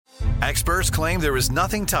Experts claim there is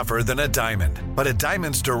nothing tougher than a diamond. But at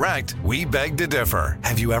Diamonds Direct, we beg to differ.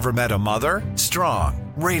 Have you ever met a mother? Strong,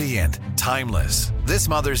 radiant, timeless. This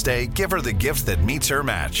Mother's Day, give her the gift that meets her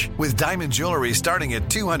match. With diamond jewelry starting at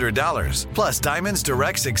 $200. Plus Diamonds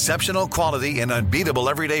Direct's exceptional quality and unbeatable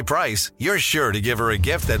everyday price, you're sure to give her a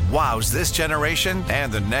gift that wows this generation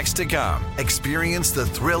and the next to come. Experience the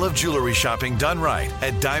thrill of jewelry shopping done right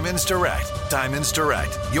at Diamonds Direct. Diamonds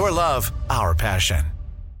Direct. Your love, our passion.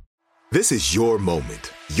 This is your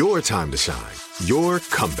moment, your time to shine, your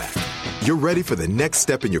comeback. You're ready for the next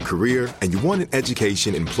step in your career, and you want an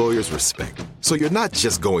education employers respect. So you're not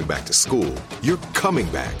just going back to school, you're coming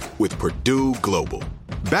back with Purdue Global.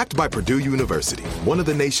 Backed by Purdue University, one of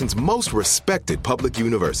the nation's most respected public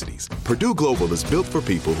universities, Purdue Global is built for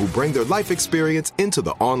people who bring their life experience into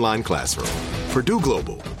the online classroom. Purdue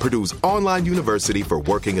Global, Purdue's online university for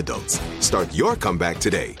working adults. Start your comeback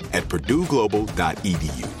today at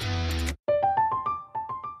purdueglobal.edu.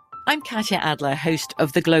 I'm Katya Adler, host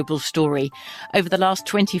of The Global Story. Over the last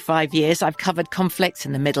 25 years, I've covered conflicts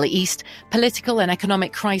in the Middle East, political and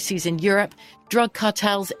economic crises in Europe, drug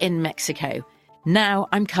cartels in Mexico. Now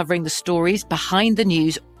I'm covering the stories behind the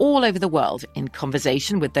news all over the world in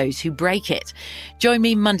conversation with those who break it. Join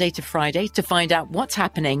me Monday to Friday to find out what's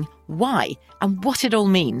happening, why, and what it all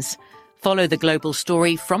means. Follow The Global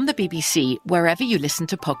Story from the BBC wherever you listen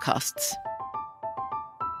to podcasts.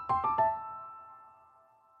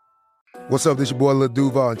 What's up, this your boy Lil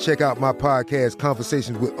Duval, and check out my podcast,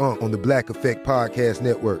 Conversations with Unc, on the Black Effect Podcast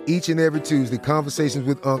Network. Each and every Tuesday, Conversations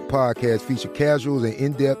with Unc podcast feature casual and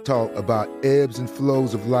in-depth talk about ebbs and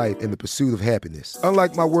flows of life and the pursuit of happiness.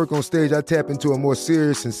 Unlike my work on stage, I tap into a more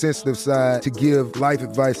serious and sensitive side to give life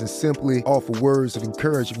advice and simply offer words of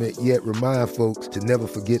encouragement, yet remind folks to never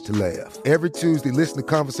forget to laugh. Every Tuesday, listen to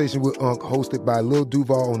Conversation with Unc, hosted by Lil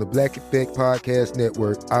Duval on the Black Effect Podcast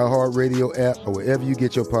Network, iHeartRadio app, or wherever you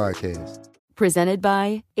get your podcasts. Presented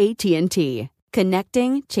by AT&T.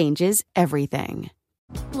 Connecting changes everything.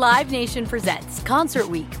 Live Nation presents Concert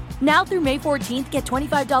Week. Now through May 14th, get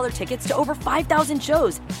 $25 tickets to over 5,000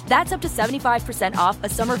 shows. That's up to 75% off a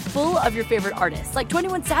summer full of your favorite artists like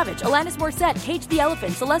 21 Savage, Alanis Morissette, Cage the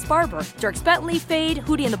Elephant, Celeste Barber, Dierks Bentley, Fade,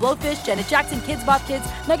 Hootie and the Blowfish, Janet Jackson, Kids Bop Kids,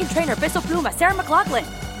 Meghan Trainor, Peso Pluma, Sarah McLachlan.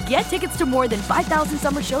 Get tickets to more than 5,000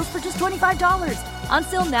 summer shows for just $25. On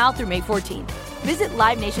sale now through May 14th. Visit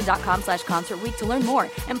LiveNation.com/Concert Week to learn more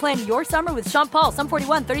and plan your summer with Sean Paul, Sum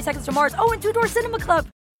 41, 30 Seconds to Mars, and Two Door Cinema Club.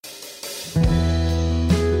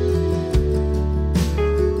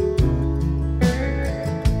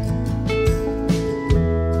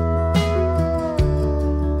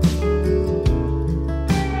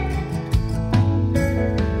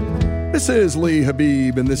 This is Lee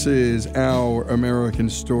Habib, and this is Our American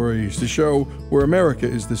Stories, the show where America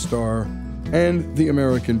is the star and the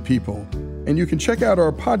American people. And you can check out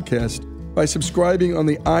our podcast by subscribing on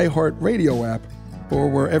the iHeartRadio app or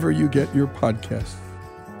wherever you get your podcasts.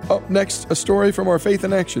 Up next, a story from our Faith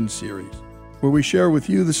in Action series, where we share with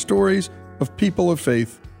you the stories of people of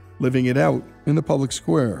faith living it out in the public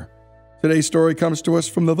square. Today's story comes to us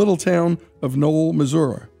from the little town of Knoll,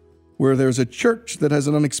 Missouri, where there's a church that has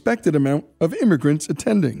an unexpected amount of immigrants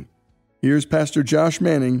attending. Here's Pastor Josh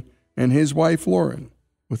Manning and his wife Lauren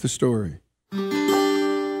with the story.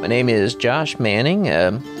 My name is Josh Manning,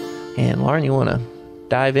 and Lauren, you want to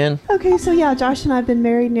dive in? Okay, so yeah, Josh and I have been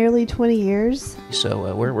married nearly 20 years.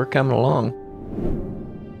 So we're coming along.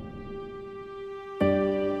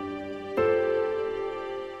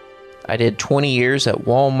 I did 20 years at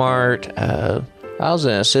Walmart. I was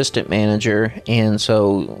an assistant manager, and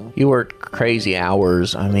so you worked crazy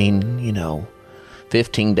hours. I mean,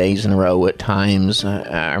 15 days in a row at times.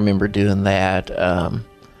 I remember doing that.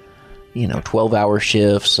 12-hour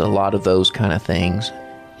shifts, a lot of those kind of things.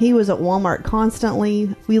 He was at Walmart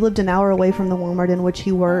constantly. We lived an hour away from the Walmart in which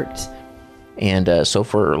he worked. And so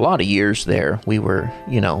for a lot of years there, we were,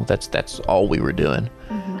 that's all we were doing.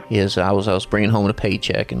 Mm-hmm. Is I was bringing home a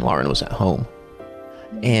paycheck, and Lauren was at home.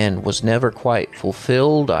 And was never quite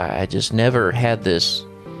fulfilled. I just never had this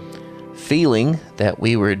feeling that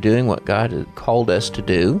we were doing what God had called us to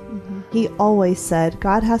do. Mm-hmm. He always said,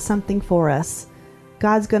 God has something for us.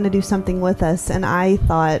 God's going to do something with us. And I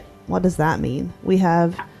thought, what does that mean? We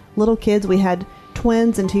have little kids. We had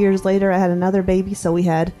twins, and 2 years later I had another baby. So we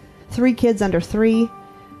had 3 kids under 3.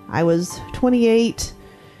 I was 28,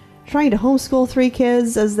 trying to homeschool 3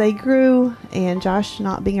 kids as they grew, and Josh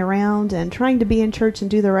not being around, and trying to be in church and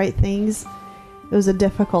do the right things. It was a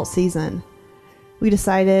difficult season. We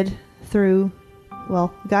decided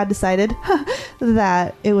God decided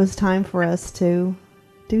that it was time for us to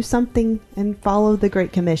do something and follow the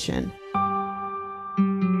Great Commission.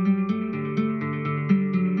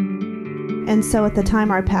 And so at the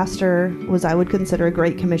time, our pastor was, I would consider, a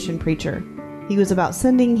Great Commission preacher. He was about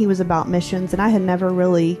sending, he was about missions, and I had never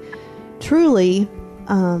really, truly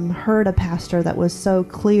heard a pastor that was so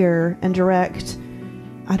clear and direct.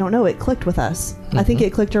 I don't know, it clicked with us. Mm-hmm. I think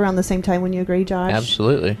it clicked around the same time. When you agree, Josh?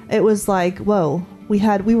 Absolutely. It was like, whoa.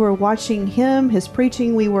 We were watching him, his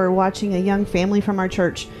preaching. We were watching a young family from our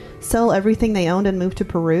church sell everything they owned and move to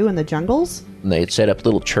Peru in the jungles. And they'd set up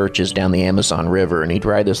little churches down the Amazon River, and he'd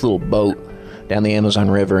ride this little boat down the Amazon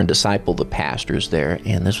River and disciple the pastors there.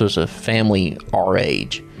 And this was a family our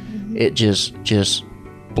age. Mm-hmm. It just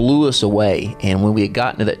blew us away. And when we had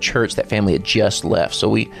gotten to that church, that family had just left. So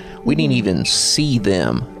we didn't even see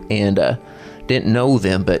them and didn't know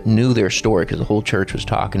them, but knew their story because the whole church was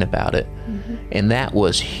talking about it. Mm-hmm. And that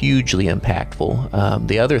was hugely impactful.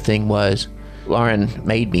 The other thing was, Lauren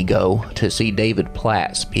made me go to see David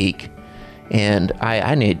Platt speak. And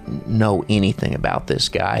I didn't know anything about this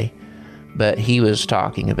guy, but he was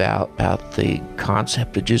talking about the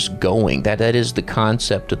concept of just going. That is the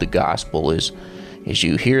concept of the gospel is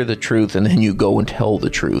you hear the truth and then you go and tell the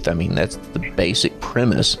truth. I mean, that's the basic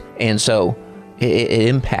premise. And so it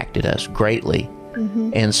impacted us greatly.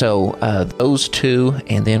 Mm-hmm. And so those two,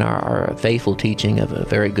 and then our faithful teaching of a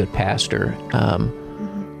very good pastor,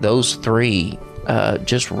 those three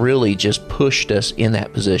just really just pushed us in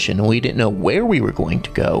that position. And we didn't know where we were going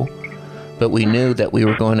to go, but we knew that we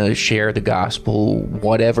were going to share the gospel,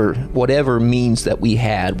 whatever means that we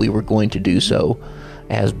had, we were going to do so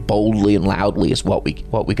as boldly and loudly as what we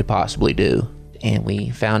could possibly do. And we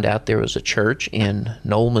found out there was a church in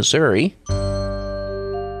Knoll, Missouri,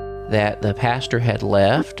 that the pastor had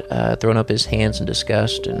left, thrown up his hands in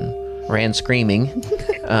disgust and ran screaming,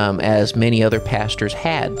 as many other pastors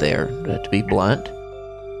had there, to be blunt.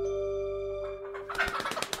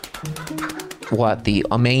 What the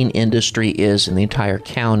main industry is in the entire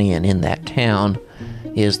county and in that town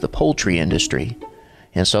is the poultry industry.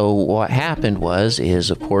 And so what happened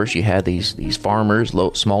is of course you had these farmers,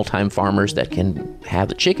 small-time farmers that can have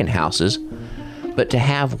the chicken houses, but to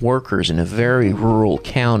have workers in a very rural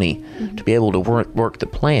county to be able to work the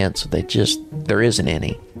plants, there isn't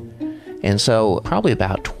any. And so probably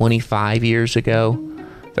about 25 years ago,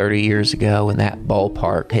 30 years ago, in that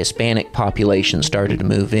ballpark, Hispanic population started to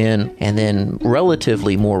move in. And then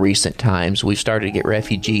relatively more recent times, we started to get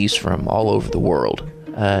refugees from all over the world.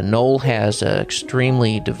 Knoll has an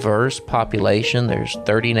extremely diverse population. There's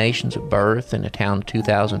 30 nations of birth in a town of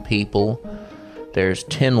 2,000 people. There's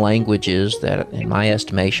 10 languages that, in my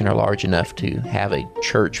estimation, are large enough to have a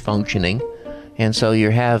church functioning. And so you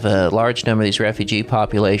have a large number of these refugee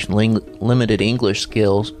population, limited English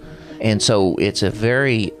skills. And so it's a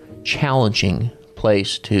very challenging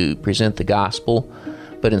place to present the gospel.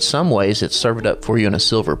 But in some ways, it's served up for you on a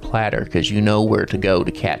silver platter because you know where to go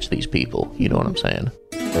to catch these people. You know what I'm saying?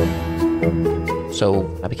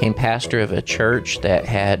 So I became pastor of a church that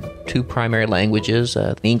had two primary languages,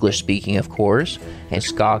 English speaking, of course, and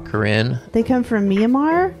Ska Karen. They come from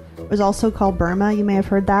Myanmar. It was also called Burma. You may have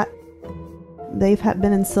heard that. They've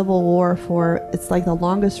been in civil war it's like the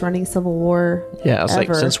longest running civil war it's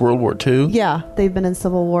ever. Like since World War II. Yeah, they've been in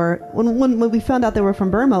civil war. When we found out they were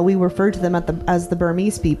from Burma, we referred to them as the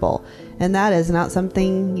Burmese people. And that is not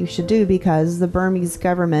something you should do because the Burmese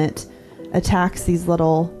government attacks these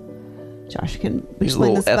little... Josh can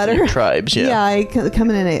explain this better. These little ethnic tribes, yeah. Yeah, come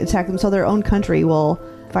in and attack them, so their own country will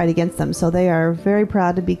fight against them. So they are very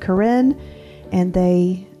proud to be Karen, and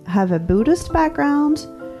they have a Buddhist background.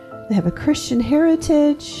 They have a Christian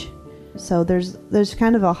heritage. So there's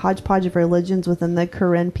kind of a hodgepodge of religions within the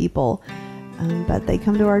Karen people. But they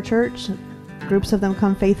come to our church. Groups of them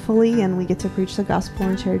come faithfully, and we get to preach the gospel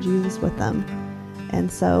and share Jesus with them. And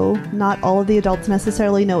so not all of the adults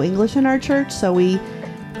necessarily know English in our church, so we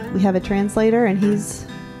have a translator, and he's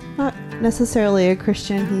not necessarily a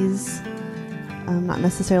Christian. He's not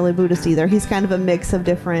necessarily Buddhist either. He's kind of a mix of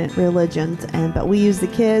different religions, but we use the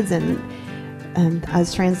kids and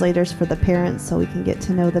as translators for the parents, so we can get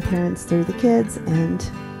to know the parents through the kids.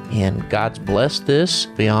 And God's blessed this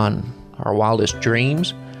beyond our wildest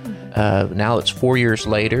dreams. Now it's 4 years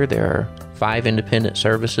later. There are 5 independent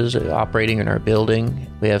services operating in our building.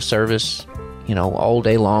 We have service all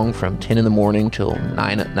day long from 10 in the morning till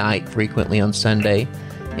 9 at night, frequently on Sunday,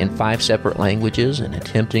 in 5 separate languages, and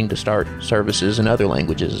attempting to start services in other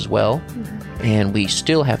languages as well. Mm-hmm. And we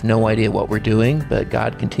still have no idea what we're doing, but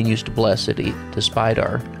God continues to bless it despite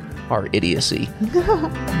our idiocy.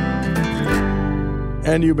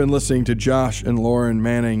 And you've been listening to Josh and Lauren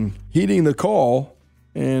Manning heeding the call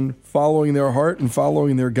and following their heart and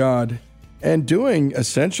following their God and doing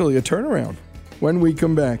essentially a turnaround. When we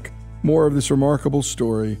come back, more of this remarkable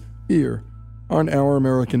story here on Our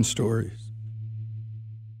American Stories.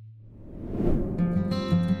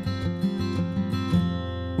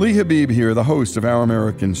 Lee Habib here, the host of Our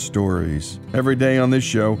American Stories. Every day on this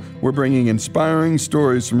show, we're bringing inspiring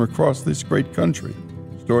stories from across this great country.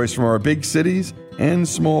 Stories from our big cities and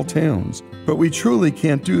small towns. But we truly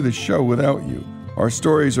can't do this show without you. Our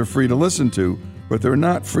stories are free to listen to, but they're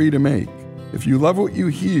not free to make. If you love what you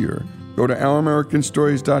hear, go to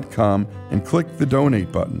OurAmericanStories.com and click the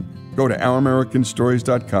donate button. Go to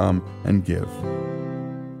OurAmericanStories.com and give.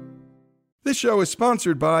 This show is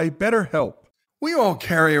sponsored by BetterHelp. We all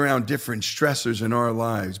carry around different stressors in our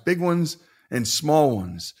lives, big ones and small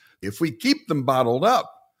ones. If we keep them bottled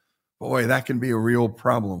up, boy, that can be a real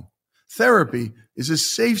problem. Therapy is a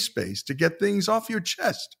safe space to get things off your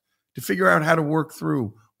chest, to figure out how to work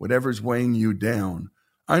through whatever's weighing you down.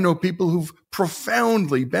 I know people who've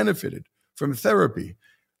profoundly benefited from therapy,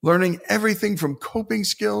 learning everything from coping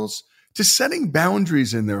skills to setting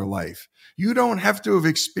boundaries in their life. You don't have to have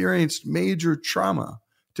experienced major trauma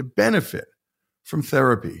to benefit from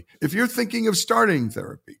therapy. If you're thinking of starting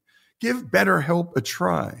therapy, give BetterHelp a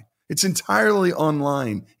try. It's entirely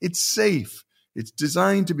online. It's safe. It's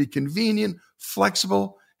designed to be convenient,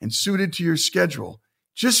 flexible, and suited to your schedule.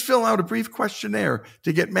 Just fill out a brief questionnaire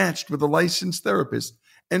to get matched with a licensed therapist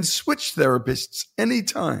and switch therapists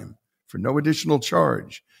anytime for no additional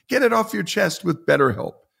charge. Get it off your chest with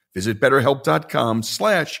BetterHelp. Visit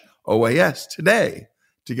BetterHelp.com/OAS today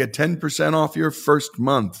to get 10% off your first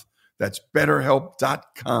month. That's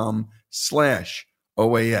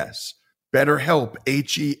BetterHelp.com/OAS. BetterHelp,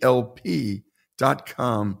 HELP.com/OAS.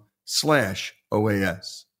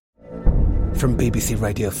 From BBC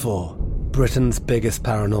Radio 4, Britain's biggest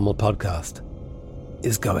paranormal podcast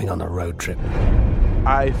is going on a road trip.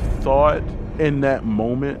 I thought in that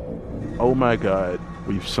moment, oh my God,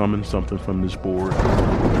 we've summoned something from this board.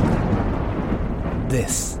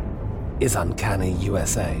 This is Uncanny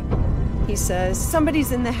USA. He says,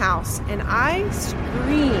 somebody's in the house, and I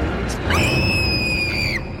screamed.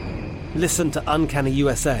 Listen to Uncanny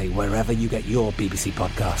USA wherever you get your BBC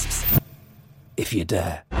podcasts, if you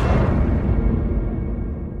dare.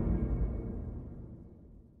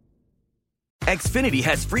 Xfinity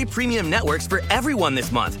has free premium networks for everyone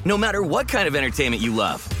this month, no matter what kind of entertainment you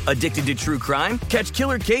love. Addicted to true crime? Catch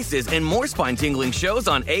killer cases and more spine-tingling shows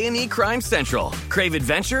on A&E Crime Central. Crave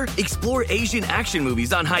adventure? Explore Asian action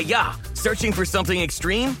movies on Hi-YAH. Searching for something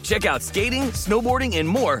extreme? Check out skating, snowboarding, and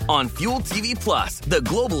more on Fuel TV Plus, the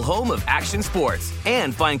global home of action sports.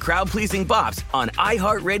 And find crowd-pleasing bops on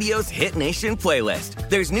iHeartRadio's Hit Nation playlist.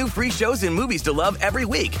 There's new free shows and movies to love every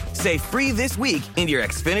week. Say free this week in your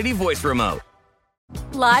Xfinity voice remote.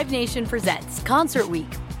 Live Nation presents Concert Week.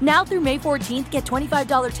 Now through May 14th, get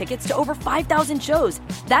 $25 tickets to over 5,000 shows.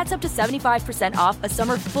 That's up to 75% off a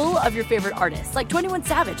summer full of your favorite artists like 21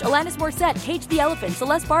 Savage, Alanis Morissette, Cage the Elephant,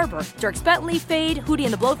 Celeste Barber, Dierks Bentley, Fade, Hootie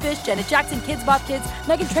and the Blowfish, Janet Jackson, Kidz Bop Kids,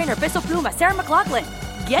 Meghan Trainor, Peso Pluma, Sarah McLachlan.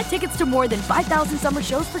 Get tickets to more than 5,000 summer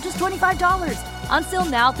shows for just $25. On sale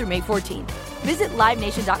now through May 14th. Visit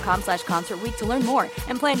LiveNation.com/Concert Week to learn more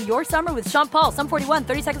and plan your summer with Sean Paul, Sum 41,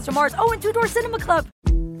 30 Seconds to Mars, and Two Door Cinema Club.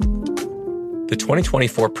 The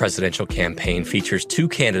 2024 presidential campaign features two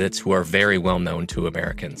candidates who are very well known to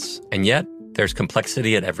Americans. And yet, there's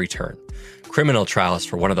complexity at every turn. Criminal trials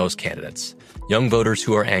for one of those candidates. Young voters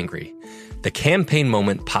who are angry. The Campaign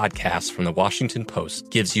Moment podcast from the Washington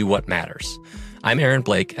Post gives you what matters. I'm Aaron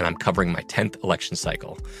Blake, and I'm covering my 10th election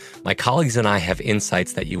cycle. My colleagues and I have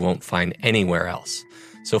insights that you won't find anywhere else.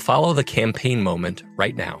 So follow The Campaign Moment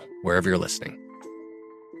right now, wherever you're listening.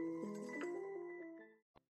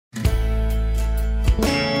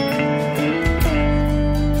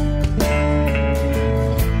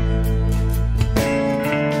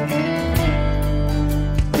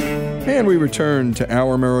 And we return to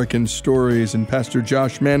Our American Stories and Pastor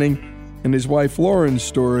Josh Manning and his wife Lauren's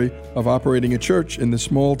story of operating a church in the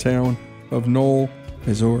small town of Knoll,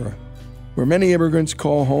 Missouri, where many immigrants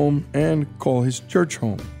call home and call his church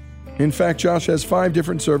home. In fact, Josh has 5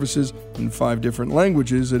 different services in 5 different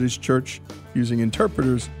languages at his church, using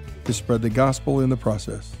interpreters to spread the gospel in the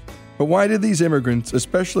process. But why did these immigrants,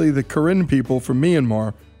 especially the Karen people from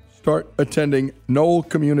Myanmar, start attending Knoll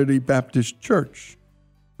Community Baptist Church?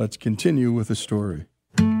 Let's continue with the story.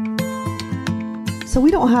 So we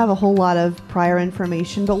don't have a whole lot of prior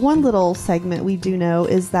information, but one little segment we do know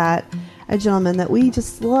is that a gentleman that we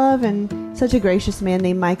just love and such a gracious man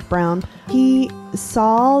named Mike Brown, he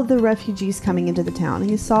saw the refugees coming into the town.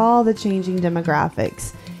 He saw the changing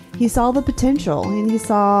demographics. He saw the potential, and he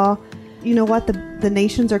saw, you know what, the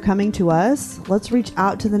nations are coming to us. Let's reach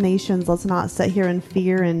out to the nations. Let's not sit here in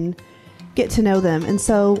fear and get to know them. And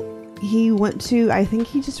so he went to, I think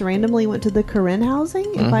he just randomly went to the Karen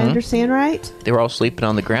housing, if I understand right. They were all sleeping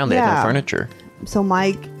on the ground. They had no furniture. So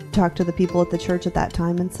Mike talked to the people at the church at that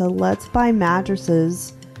time and said, let's buy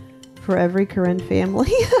mattresses for every Karen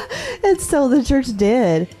family. And so the church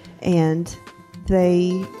did. And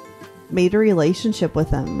they made a relationship with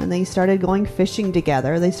them. And they started going fishing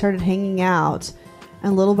together. They started hanging out.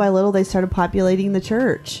 And little by little, they started populating the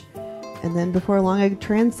church. And then before long, a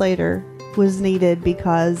translator was needed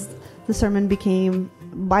because the sermon became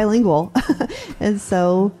bilingual. And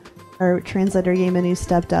so our translator, Yemenu,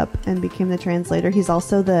 stepped up and became the translator. He's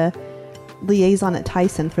also the liaison at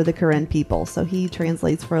Tyson for the Karen people. So he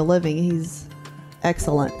translates for a living. He's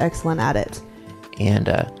excellent at it.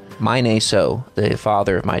 And Mine So, the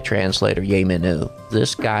father of my translator, Yemenu,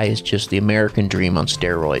 this guy is just the American dream on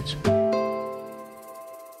steroids.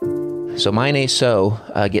 So Mine So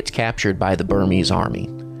gets captured by the Burmese army.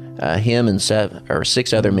 Him and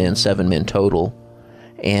 6 other men, 7 men total,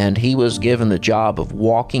 and he was given the job of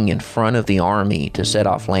walking in front of the army to set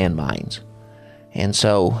off landmines. And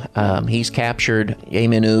so he's captured.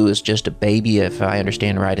 Yemenu is just a baby, if I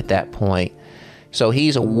understand right, at that point. So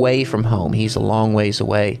he's away from home. He's a long ways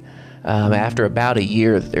away. After about a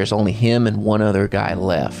year, there's only him and one other guy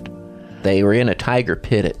left. They were in a tiger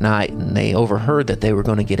pit at night, and they overheard that they were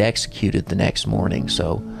going to get executed the next morning.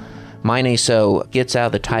 So Mine So gets out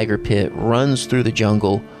of the tiger pit, runs through the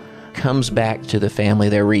jungle, comes back to the family.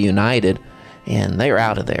 They're reunited, and they're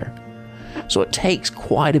out of there. So it takes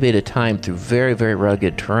quite a bit of time through very, very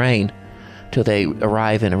rugged terrain till they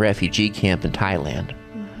arrive in a refugee camp in Thailand.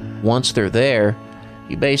 Once they're there,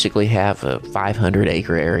 you basically have a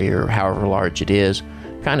 500-acre area, or however large it is,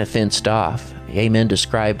 kind of fenced off. Amen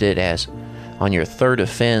described it as, on your third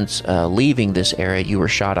offense leaving this area, you were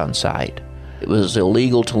shot on sight. It was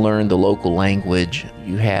illegal to learn the local language.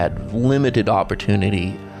 You had limited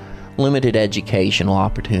opportunity, limited educational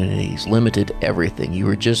opportunities, limited everything. You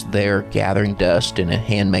were just there gathering dust in a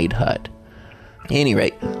handmade hut. At any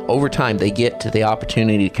rate, over time, they get to the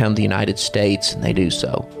opportunity to come to the United States, and they do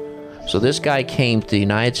so. So this guy came to the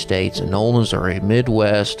United States in Nolan, Missouri,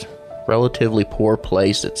 Midwest, relatively poor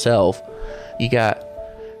place itself. You got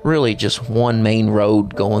really just one main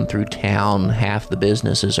road going through town. Half the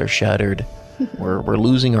businesses are shuttered. We're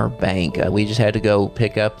losing our bank. We just had to go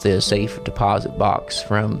pick up the safe deposit box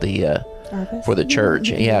from the for the church.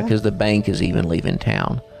 Yeah, because the bank is even leaving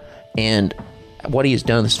town. And what he has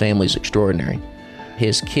done, this family is extraordinary.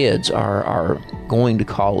 His kids are going to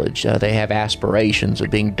college. They have aspirations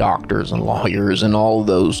of being doctors and lawyers and all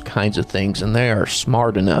those kinds of things, and they are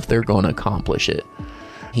smart enough. They're going to accomplish it.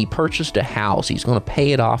 He purchased a house. He's going to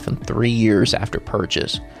pay it off in 3 years after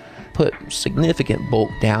purchase. Put significant bulk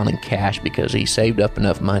down in cash because he saved up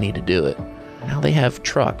enough money to do it. Now they have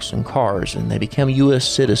trucks and cars, and they become U.S.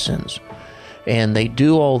 citizens. And they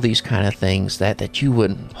do all these kind of things that you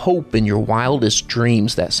would hope in your wildest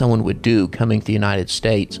dreams that someone would do coming to the United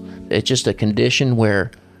States. It's just a condition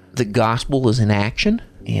where the gospel is in action,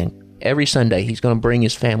 and every Sunday he's going to bring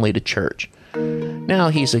his family to church. Now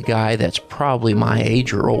he's a guy that's probably my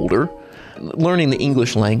age or older. Learning the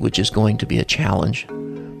English language is going to be a challenge.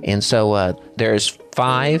 And so there's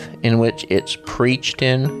 5 in which it's preached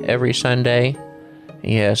in every Sunday.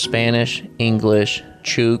 You have Spanish, English,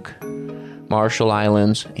 Chuk, Marshall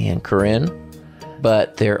Islands, and Karen.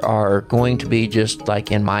 But there are going to be, just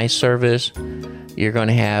like in my service, you're going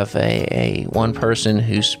to have a one person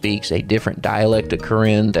who speaks a different dialect of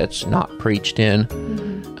Karen that's not preached in.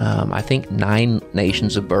 I think 9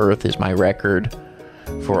 nations of birth is my record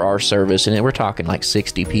for our service, and we're talking like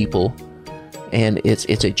 60 people. And it's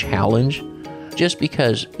a challenge, just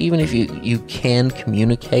because even if you can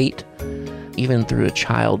communicate, even through a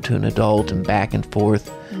child to an adult and back and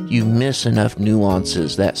forth, you miss enough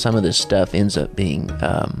nuances that some of this stuff ends up being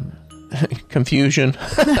confusion.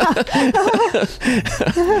 I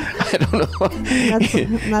don't know. That's the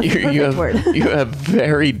perfect word. You have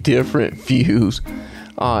very different views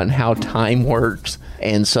on how time works.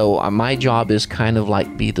 And so my job is kind of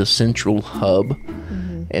like be the central hub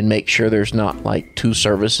and make sure there's not like 2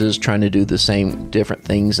 services trying to do the same different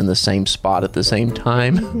things in the same spot at the same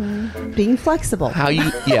time. Being flexible.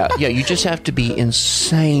 You just have to be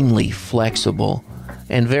insanely flexible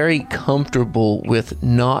and very comfortable with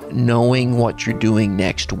not knowing what you're doing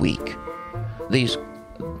next week. These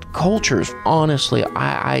cultures, honestly,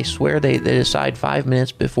 I swear they decide 5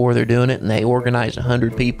 minutes before they're doing it, and they organize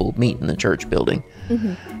 100 people meet in the church building.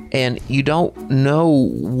 And you don't know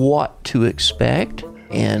what to expect.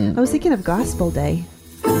 And I was thinking of Gospel Day.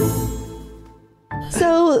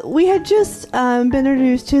 So we had just been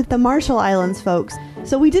introduced to the Marshall Islands folks.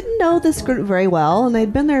 So we didn't know this group very well, and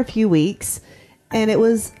they'd been there a few weeks, and it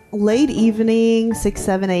was late evening, 6,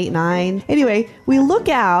 7, 8, 9. Anyway, we look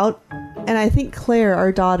out, and I think Claire,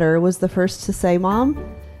 our daughter, was the first to say,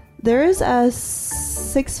 Mom, there is a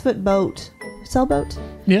 6-foot boat. Sailboat?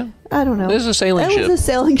 Yeah. I don't know. This is a sailing ship. It was a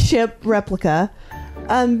sailing ship replica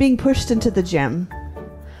being pushed into the gym.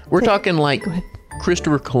 We're talking like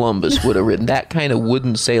Christopher Columbus would have ridden that kind of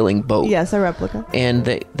wooden sailing boat. Yes, a replica. And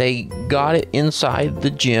they got it inside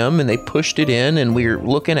the gym and they pushed it in, and we were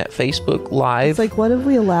looking at Facebook Live. It's like, what have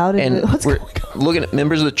we allowed? And we're looking at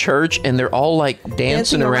members of the church, and they're all like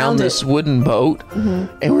dancing around this wooden boat.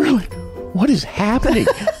 Mm-hmm. And we're like, what is happening?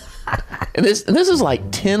 And this is like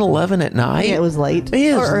 10, 11 at night. Yeah, it was late. It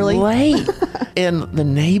is or early. late. And the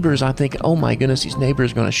neighbors, I think, oh my goodness, these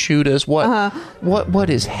neighbors are going to shoot us. What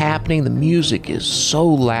is happening? The music is so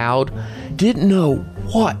loud. Didn't know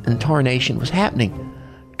what in tarnation was happening.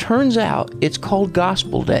 Turns out it's called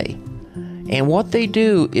Gospel Day. And what they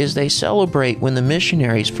do is they celebrate when the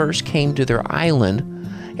missionaries first came to their island.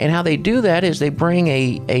 And how they do that is they bring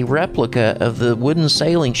a replica of the wooden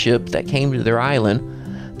sailing ship that came to their island.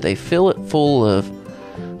 They fill it full of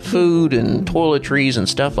food and toiletries and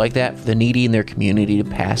stuff like that for the needy in their community to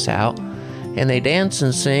pass out. And they dance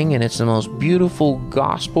and sing, and it's the most beautiful,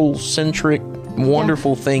 gospel-centric,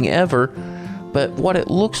 wonderful thing ever. But what it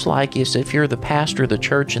looks like is, if you're the pastor of the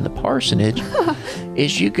church in the parsonage,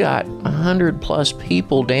 is you got 100+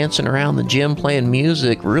 people dancing around the gym playing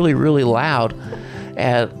music really, really loud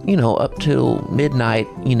at, up till midnight,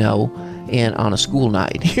 and on a school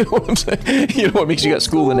night. You know what I'm saying? You know what makes you got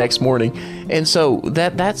school the next morning. And so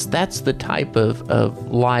that's the type of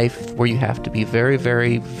life where you have to be very,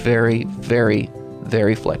 very, very, very,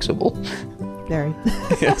 very flexible. Very.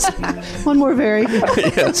 Yes. One more very.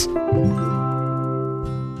 Yes.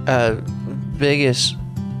 Biggest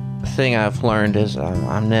thing I've learned is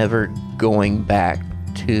I'm never going back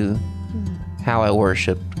to how I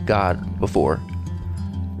worshiped God before.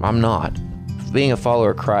 I'm not. Being a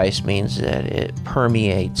follower of Christ means that it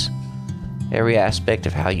permeates every aspect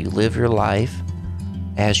of how you live your life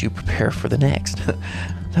as you prepare for the next. The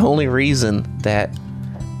only reason that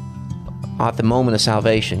at the moment of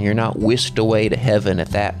salvation you're not whisked away to heaven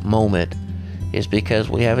at that moment is because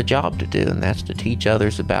we have a job to do, and that's to teach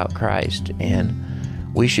others about Christ. And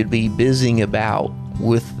we should be busying about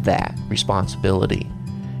with that responsibility.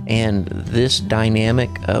 And this dynamic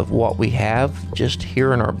of what we have just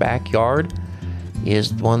here in our backyard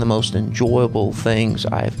is one of the most enjoyable things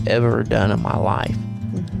I've ever done in my life.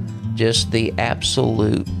 Mm-hmm. Just the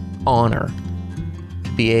absolute honor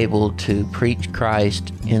to be able to preach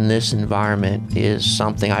Christ in this environment is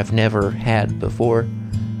something I've never had before.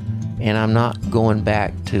 And I'm not going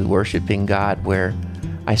back to worshiping God where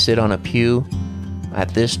I sit on a pew at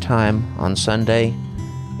this time on Sunday,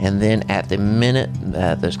 and then at the minute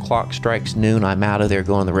the clock strikes noon, I'm out of there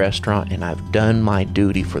going to the restaurant and I've done my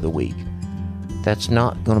duty for the week. That's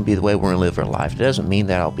not going to be the way we're going to live our life. It doesn't mean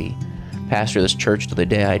that I'll be pastor of this church till the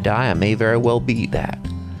day I die. I may very well be that.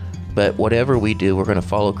 But whatever we do, we're going to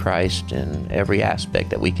follow Christ in every aspect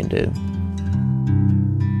that we can do.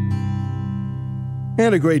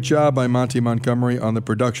 And a great job by Monty Montgomery on the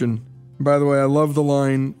production. By the way, I love the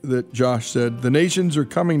line that Josh said, "The nations are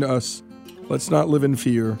coming to us. Let's not live in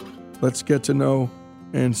fear. Let's get to know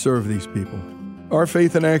and serve these people." Our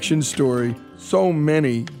Faith in Action story, so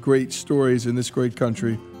many great stories in this great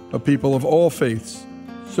country of people of all faiths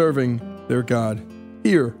serving their God,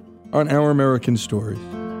 here on Our American Stories.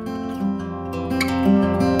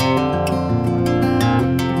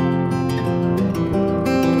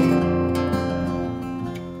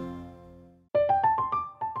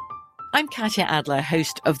 I'm Katya Adler,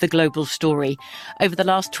 host of The Global Story. Over the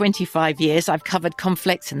last 25 years, I've covered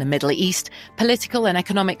conflicts in the Middle East, political and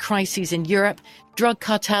economic crises in Europe, drug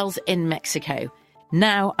cartels in Mexico.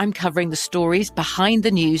 Now I'm covering the stories behind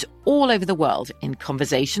the news all over the world in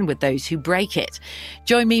conversation with those who break it.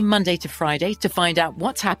 Join me Monday to Friday to find out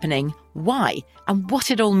what's happening, why, and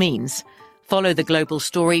what it all means. Follow The Global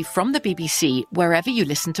Story from the BBC wherever you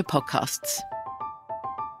listen to podcasts.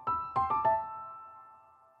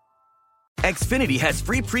 Xfinity has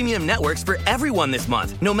free premium networks for everyone this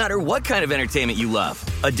month, no matter what kind of entertainment you love.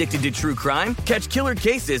 Addicted to true crime? Catch killer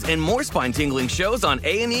cases and more spine-tingling shows on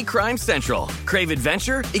A&E Crime Central. Crave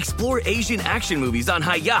adventure? Explore Asian action movies on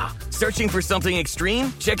Hi-YAH. Searching for something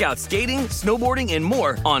extreme? Check out skating, snowboarding, and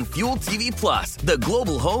more on Fuel TV Plus, the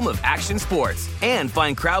global home of action sports. And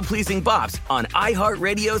find crowd-pleasing bops on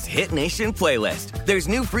iHeartRadio's Hit Nation playlist. There's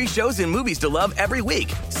new free shows and movies to love every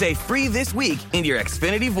week. Say free this week in your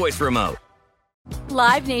Xfinity voice remote.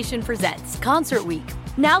 Live Nation presents Concert Week.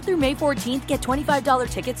 Now through May 14th, get $25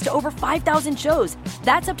 tickets to over 5,000 shows.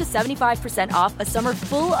 That's up to 75% off a summer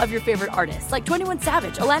full of your favorite artists like 21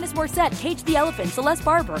 Savage, Alanis Morissette, Cage the Elephant, Celeste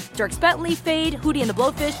Barber, Dierks Bentley, Fade, Hootie and the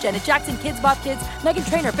Blowfish, Janet Jackson, Kidz Bop Kids, Meghan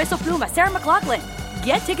Trainor, Peso Pluma, Sarah McLachlan.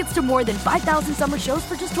 Get tickets to more than 5,000 summer shows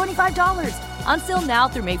for just $25. Until now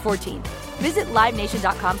through May 14th. Visit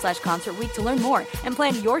LiveNation.com/Concert Week to learn more and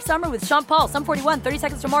plan your summer with Sean Paul, Sum 41, 30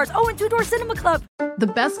 Seconds to Mars, and Two Door Cinema Club. The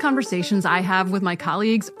best conversations I have with my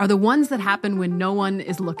colleagues are the ones that happen when no one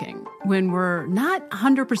is looking, when we're not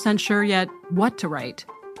 100% sure yet what to write.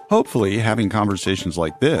 Hopefully, having conversations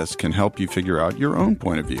like this can help you figure out your own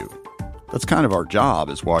point of view. That's kind of our job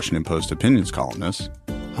as Washington Post opinions columnists.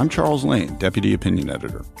 I'm Charles Lane, Deputy Opinion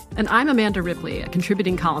Editor. And I'm Amanda Ripley, a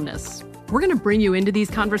contributing columnist. We're going to bring you into these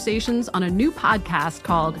conversations on a new podcast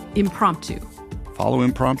called Impromptu. Follow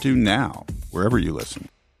Impromptu now, wherever you listen.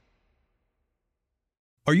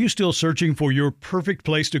 Are you still searching for your perfect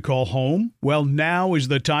place to call home? Well, now is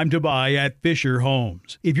the time to buy at Fisher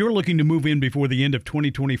Homes. If you're looking to move in before the end of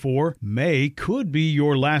 2024, May could be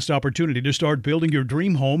your last opportunity to start building your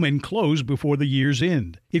dream home and close before the year's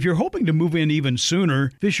end. If you're hoping to move in even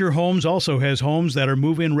sooner, Fisher Homes also has homes that are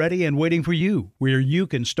move-in ready and waiting for you, where you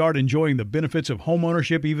can start enjoying the benefits of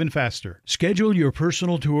homeownership even faster. Schedule your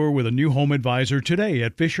personal tour with a new home advisor today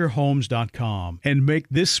at FisherHomes.com and make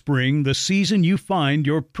this spring the season you find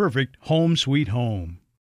your perfect home sweet home.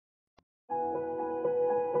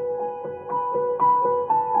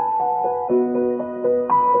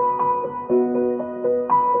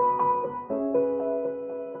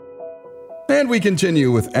 And we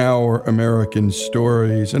continue with Our American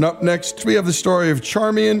Stories. And up next, we have the story of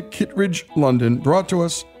Charmian Kittredge London, brought to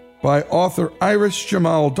us by author Iris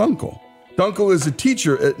Jamal Dunkel. Dunkel is a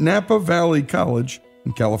teacher at Napa Valley College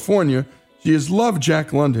in California. She has loved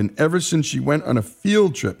Jack London ever since she went on a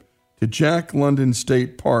field trip to Jack London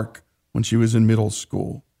State Park when she was in middle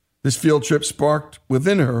school. This field trip sparked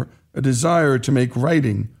within her a desire to make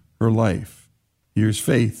writing her life. Here's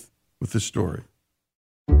Faith with the story.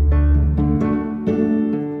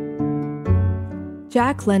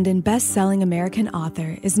 Jack London, best-selling American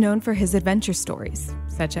author, is known for his adventure stories,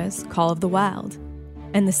 such as Call of the Wild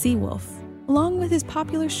and The Sea Wolf, along with his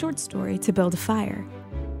popular short story To Build a Fire.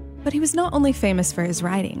 But he was not only famous for his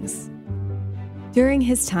writings. During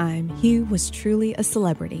his time, he was truly a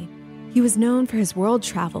celebrity. He was known for his world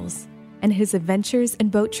travels and his adventures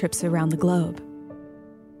and boat trips around the globe.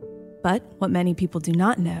 But what many people do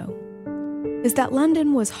not know is that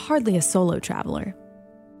London was hardly a solo traveler.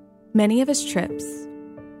 Many of his trips,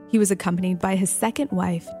 he was accompanied by his second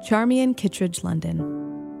wife, Charmian Kittredge London.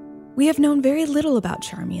 We have known very little about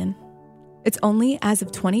Charmian. It's only as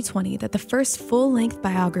of 2020 that the first full-length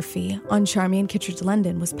biography on Charmian Kittredge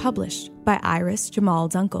London was published by Iris Jamal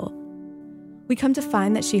Dunkel. We come to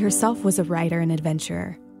find that she herself was a writer and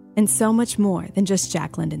adventurer, and so much more than just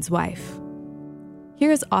Jack London's wife.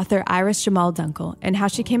 Here is author Iris Jamal Dunkel and how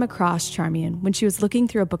she came across Charmian when she was looking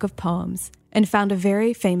through a book of poems and found a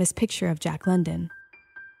very famous picture of Jack London.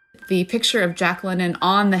 The picture of Jack London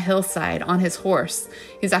on the hillside on his horse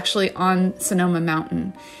is actually on Sonoma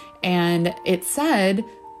Mountain. And it said,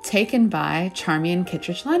 taken by Charmian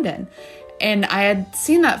Kittredge London. And I had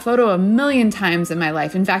seen that photo a million times in my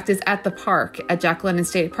life. In fact, it's at the park, at Jack London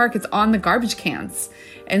State Park. It's on the garbage cans.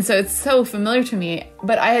 And so it's so familiar to me,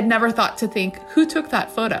 but I had never thought to think, who took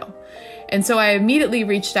that photo? And so I immediately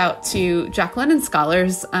reached out to Jack London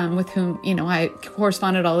scholars with whom, I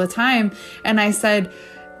corresponded all the time. And I said,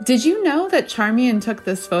 did you know that Charmian took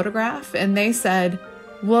this photograph? And they said,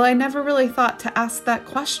 well, I never really thought to ask that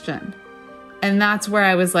question. And that's where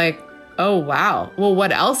I was like, oh, wow. Well,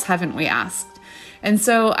 what else haven't we asked? And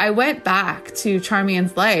so I went back to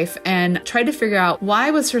Charmian's life and tried to figure out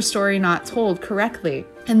why was her story not told correctly.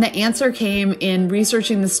 And the answer came in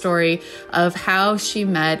researching the story of how she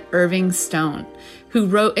met Irving Stone,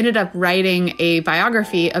 who ended up writing a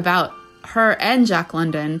biography about her and Jack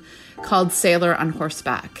London called Sailor on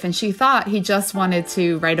Horseback. And she thought he just wanted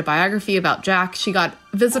to write a biography about Jack. She got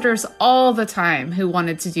visitors all the time who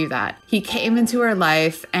wanted to do that. He came into her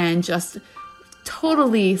life and just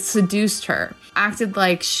totally seduced her, acted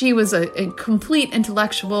like she was a complete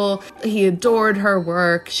intellectual. He adored her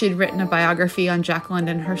work. She'd written a biography on Jack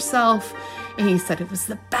London herself. He said it was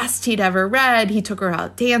the best he'd ever read. He took her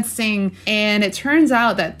out dancing. And it turns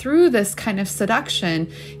out that through this kind of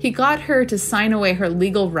seduction, he got her to sign away her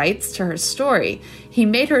legal rights to her story. He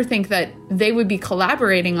made her think that they would be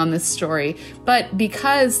collaborating on this story, but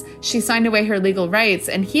because she signed away her legal rights,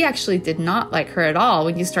 and he actually did not like her at all,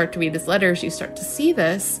 when you start to read his letters, you start to see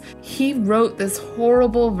this, he wrote this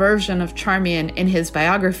horrible version of Charmian in his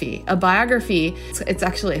biography. A biography, it's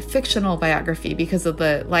actually a fictional biography because of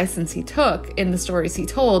the license he took in the stories he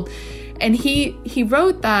told, and he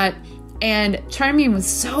wrote that, and Charmian was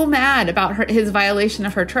so mad about his violation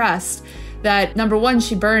of her trust that, number one,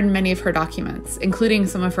 she burned many of her documents, including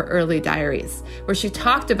some of her early diaries, where she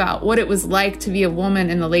talked about what it was like to be a woman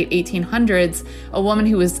in the late 1800s, a woman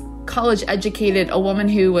who was college educated, a woman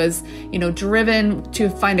who was, driven to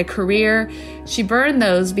find a career. She burned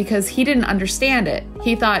those because he didn't understand it.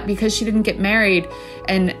 He thought because she didn't get married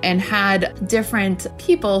and had different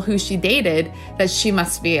people who she dated, that she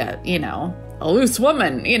must be a loose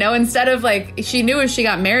woman, instead of she knew if she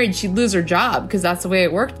got married, she'd lose her job because that's the way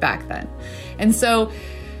it worked back then. And so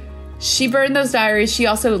she burned those diaries. She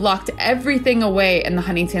also locked everything away in the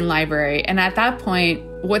Huntington Library. And at that point,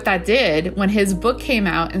 what that did, when his book came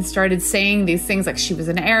out and started saying these things like she was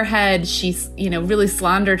an airhead, she, really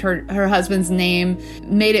slandered her husband's name,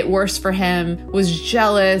 made it worse for him, was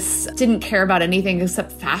jealous, didn't care about anything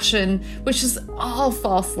except fashion, which is all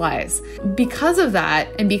false lies. Because of that,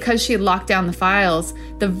 and because she had locked down the files,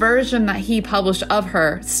 the version that he published of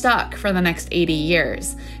her stuck for the next 80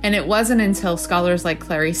 years. And it wasn't until scholars like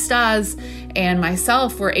Clarice Stas and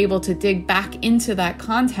myself were able to dig back into that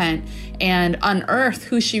content and unearth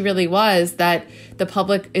who she really was that the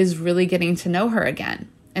public is really getting to know her again.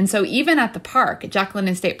 And so even at the park, at Jack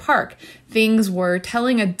London State Park, things were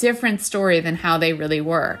telling a different story than how they really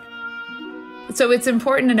were. So it's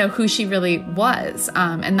important to know who she really was.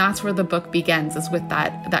 And that's where the book begins, is with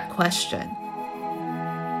that question.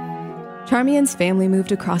 Charmian's family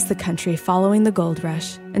moved across the country following the gold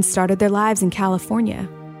rush and started their lives in California,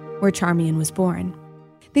 where Charmian was born.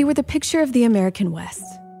 They were the picture of the American West.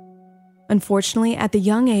 Unfortunately, at the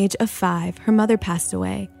young age of 5, her mother passed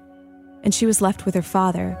away, and she was left with her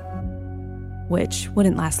father, which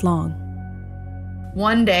wouldn't last long.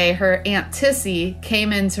 One day, her Aunt Tissy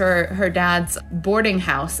came into her dad's boarding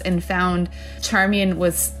house and found Charmian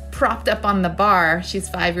was propped up on the bar. She's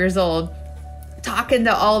 5 years old, talking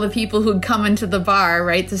to all the people who'd come into the bar,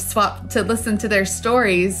 right, to listen to their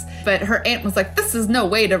stories. But her aunt was like, this is no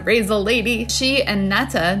way to raise a lady. She and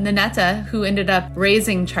Ninetta, who ended up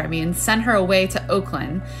raising Charmian, sent her away to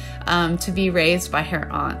Oakland to be raised by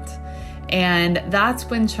her aunt. And that's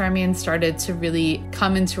when Charmian started to really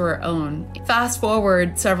come into her own. Fast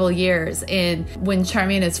forward several years, and when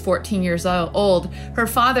Charmian is 14 years old, her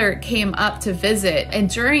father came up to visit, and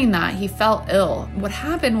during that, he felt ill. What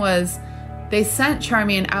happened was, they sent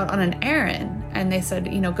Charmian out on an errand, and they said,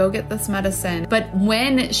 go get this medicine. But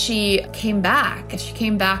when she came back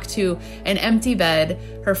to an empty bed.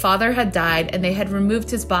 Her father had died, and they had removed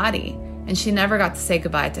his body, and she never got to say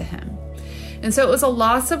goodbye to him. And so it was a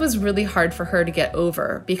loss that was really hard for her to get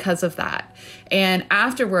over because of that. And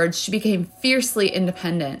afterwards, she became fiercely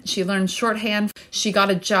independent. She learned shorthand. She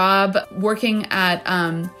got a job working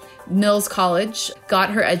at Mills College,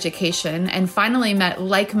 got her education, and finally met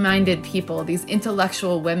like-minded people, these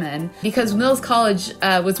intellectual women, because Mills College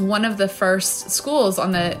was one of the first schools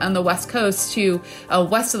on the West Coast to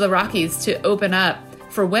west of the Rockies to open up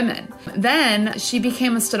for women. Then she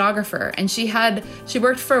became a stenographer, and she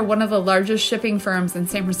worked for one of the largest shipping firms in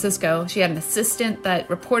San Francisco. She had an assistant that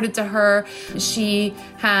reported to her. She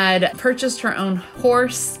had purchased her own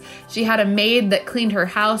horse. She had a maid that cleaned her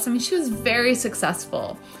house. I mean, she was very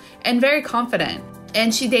successful and very confident.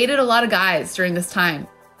 And she dated a lot of guys during this time.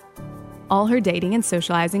 All her dating and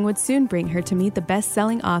socializing would soon bring her to meet the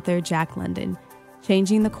best-selling author Jack London,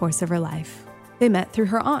 changing the course of her life. They met through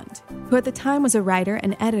her aunt, who at the time was a writer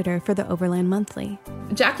and editor for the Overland Monthly.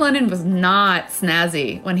 Jack London was not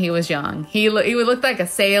snazzy when he was young. He looked like a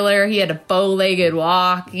sailor. He had a bow-legged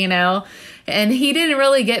walk, and he didn't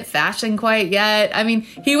really get fashion quite yet. I mean,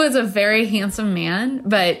 he was a very handsome man,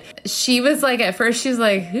 but she was like, at first she was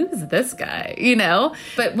like, who's this guy,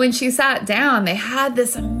 But when she sat down, they had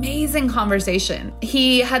this amazing conversation.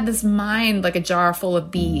 He had this mind like a jar full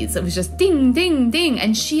of bees. It was just ding, ding, ding.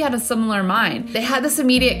 And she had a similar mind. They had this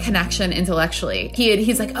immediate connection intellectually.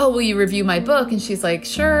 He's like, oh, will you review my book? And she's like,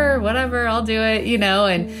 sure, whatever, I'll do it,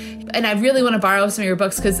 And and I really want to borrow some of your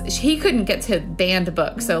books, because he couldn't get to banned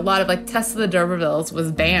books. So a lot of like Tess of the D'Urbervilles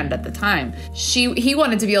was banned at the time. He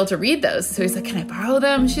wanted to be able to read those. So he's like, can I borrow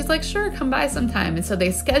them? She's like, sure, come by sometime. And so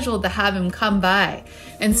they scheduled to have him come by.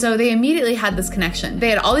 And so they immediately had this connection. They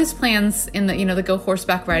had all these plans in the go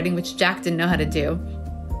horseback riding, which Jack didn't know how to do.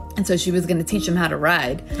 And so she was going to teach him how to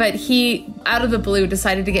ride. But he, out of the blue,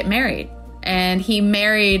 decided to get married. And he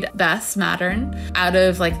married Bess Mattern out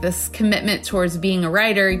of like this commitment towards being a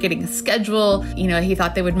writer, getting a schedule. He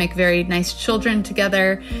thought they would make very nice children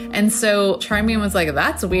together. And so Charmian was like,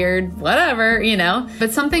 that's weird, whatever,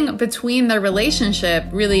 But something between their relationship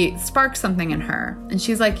really sparked something in her. And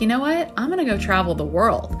she's like, you know what? I'm going to go travel the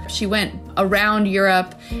world. She went around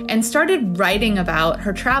Europe and started writing about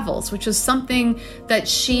her travels, which was something that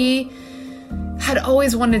she had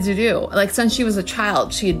always wanted to do. Like since she was a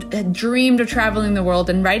child, she had dreamed of traveling the world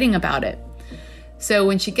and writing about it. So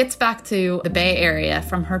when she gets back to the Bay Area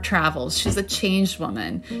from her travels, she's a changed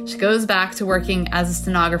woman. She goes back to working as a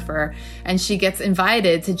stenographer, and she gets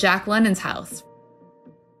invited to Jack London's house.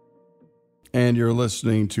 And you're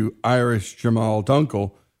listening to Iris Jamal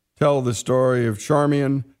Dunkel tell the story of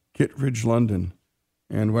Charmian Kittredge London.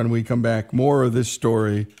 And when we come back, more of this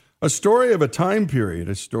story, a story of a time period,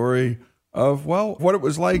 a story of, what it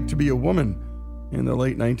was like to be a woman in the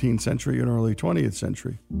late 19th century and early 20th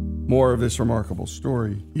century. More of this remarkable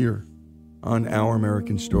story here on Our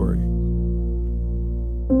American Story.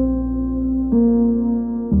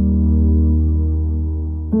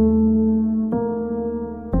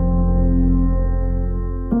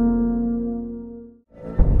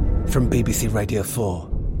 From BBC Radio 4,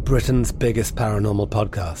 Britain's biggest paranormal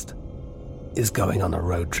podcast is going on a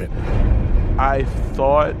road trip. I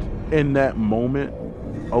thought in that moment,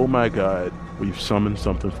 oh my God, we've summoned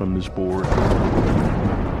something from this board.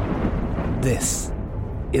 This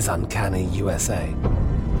is Uncanny USA.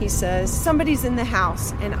 He says, somebody's in the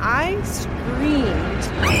house, and I screamed.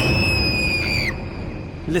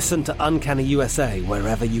 Listen to Uncanny USA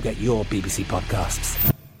wherever you get your BBC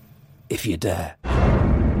podcasts, if you dare.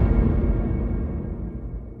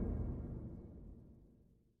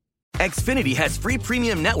 Xfinity has free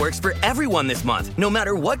premium networks for everyone this month, no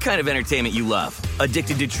matter what kind of entertainment you love.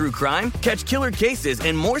 Addicted to true crime? Catch killer cases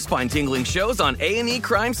and more spine-tingling shows on A&E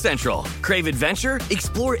Crime Central. Crave adventure?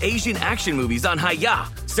 Explore Asian action movies on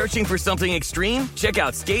Hi-YAH. Searching for something extreme? Check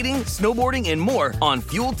out skating, snowboarding, and more on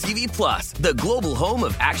Fuel TV Plus, the global home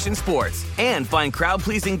of action sports. And find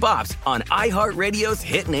crowd-pleasing bops on iHeartRadio's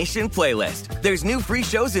Hit Nation playlist. There's new free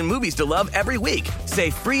shows and movies to love every week. Say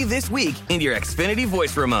free this week in your Xfinity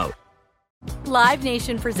voice remote. Live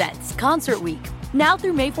Nation presents Concert Week. Now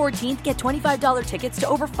through May 14th, get $25 tickets to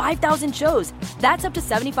over 5,000 shows. That's up to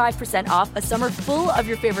 75% off a summer full of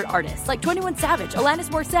your favorite artists like 21 Savage, Alanis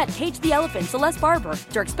Morissette, Cage the Elephant, Celeste Barber,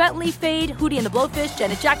 Dierks Bentley, Fade, Hootie and the Blowfish,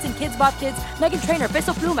 Janet Jackson, Kidz Bop Kids, Meghan Trainor,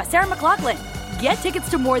 Peso Pluma, Sarah McLachlan. Get tickets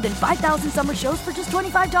to more than 5,000 summer shows for just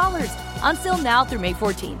 $25. Until now through May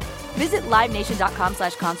 14th. Visit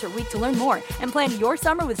LiveNation.com/Concert Week to learn more and plan your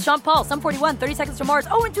summer with Sean Paul, Sum 41, 30 Seconds to Mars,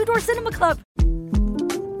 and Two Door Cinema Club.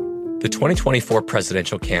 The 2024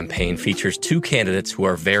 presidential campaign features two candidates who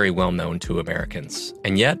are very well known to Americans.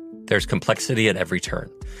 And yet, there's complexity at every turn.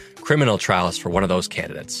 Criminal trials for one of those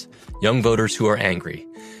candidates. Young voters who are angry.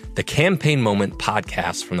 The Campaign Moment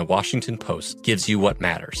podcast from the Washington Post gives you what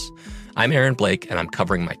matters. I'm Aaron Blake, and I'm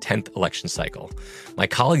covering my 10th election cycle. My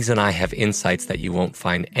colleagues and I have insights that you won't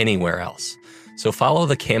find anywhere else. So follow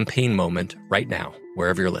the Campaign Moment right now,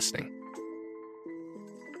 wherever you're listening.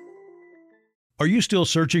 Are you still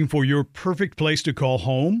searching for your perfect place to call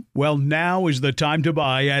home? Well, now is the time to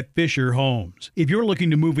buy at Fisher Homes. If you're looking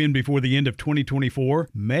to move in before the end of 2024,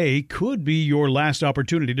 May could be your last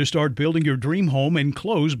opportunity to start building your dream home and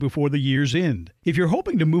close before the year's end. If you're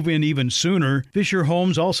hoping to move in even sooner, Fisher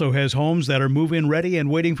Homes also has homes that are move-in ready and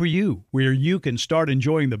waiting for you, where you can start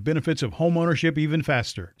enjoying the benefits of homeownership even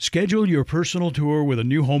faster. Schedule your personal tour with a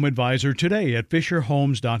new home advisor today at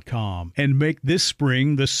FisherHomes.com and make this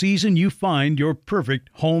spring the season you find your perfect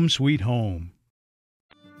home sweet home.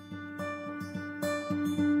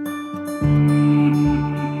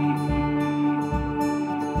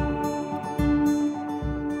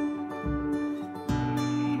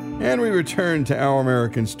 And we return to Our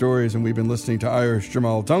American Stories, and we've been listening to Iris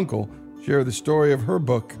Jamal Dunkel share the story of her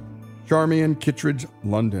book, Charmian Kittredge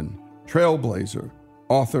London, Trailblazer,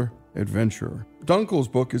 Author, Adventurer. Dunkel's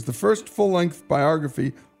book is the first full-length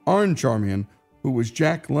biography on Charmian, who was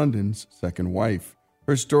Jack London's second wife.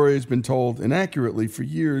 Her story has been told inaccurately for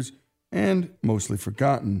years and mostly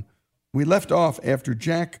forgotten. We left off after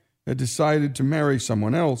Jack had decided to marry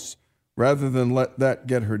someone else. Rather than let that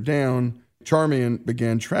get her down, Charmian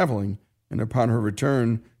began traveling, and upon her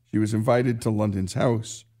return, she was invited to London's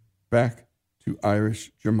house, back to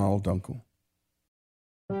Irish Jamal Dunkel.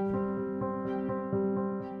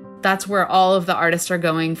 That's where all of the artists are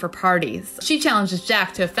going for parties. She challenges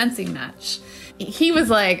Jack to a fencing match. He was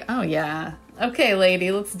like, oh yeah, okay,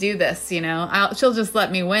 lady, let's do this, she'll just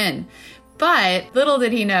let me win. But little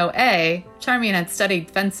did he know, A, Charmian had studied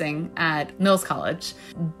fencing at Mills College.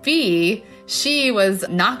 B, she was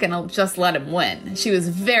not going to just let him win. She was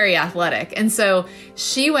very athletic. And so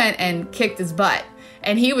she went and kicked his butt.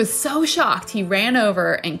 And he was so shocked, he ran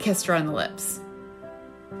over and kissed her on the lips.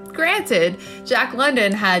 Granted, Jack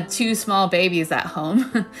London had 2 small babies at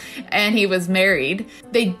home, and he was married.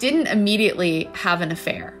 They didn't immediately have an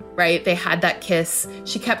affair, right? They had that kiss.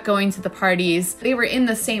 She kept going to the parties. They were in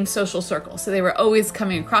the same social circle, so they were always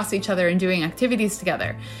coming across each other and doing activities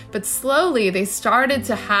together. But slowly, they started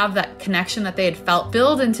to have that connection that they had felt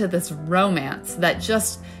build into this romance that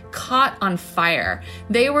just caught on fire.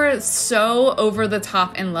 They were so over the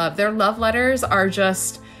top in love. Their love letters are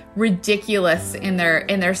just ridiculous in their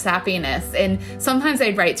sappiness, and sometimes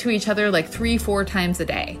they'd write to each other like 3-4 times a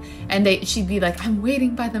day, and she'd be like, I'm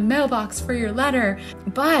waiting by the mailbox for your letter.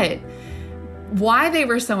 But why they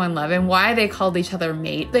were so in love and why they called each other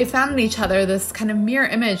mate, they found in each other this kind of mirror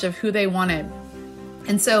image of who they wanted.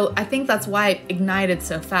 And so I think that's why it ignited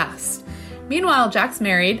so fast. Meanwhile, Jack's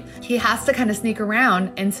married. He has to kind of sneak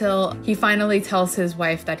around until he finally tells his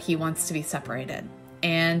wife that he wants to be separated.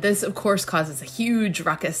 And this, of course, causes a huge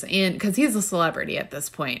ruckus because he's a celebrity at this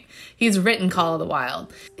point. He's written Call of the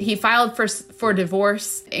Wild. He filed for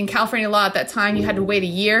divorce. In California law at that time, you had to wait a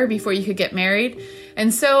year before you could get married.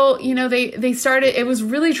 And so, they started, it was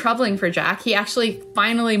really troubling for Jack. He actually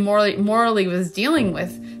finally morally was dealing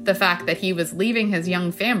with the fact that he was leaving his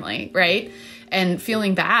young family, right? And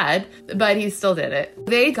feeling bad, but he still did it.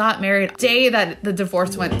 They got married the day that the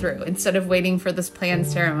divorce went through instead of waiting for this planned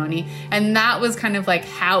ceremony. And that was kind of like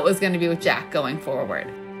how it was going to be with Jack going forward.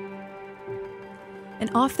 And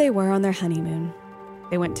off they were on their honeymoon.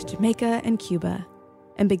 They went to Jamaica and Cuba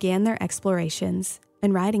and began their explorations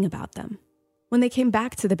and writing about them. When they came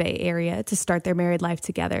back to the Bay Area to start their married life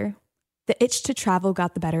together, the itch to travel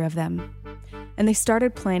got the better of them. And they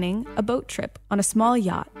started planning a boat trip on a small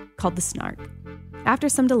yacht called the Snark. After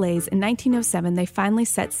some delays, in 1907, they finally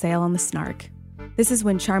set sail on the Snark. This is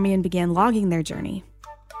when Charmian began logging their journey.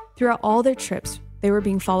 Throughout all their trips, they were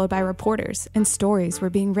being followed by reporters, and stories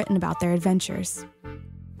were being written about their adventures.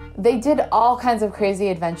 They did all kinds of crazy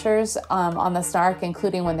adventures on the Snark,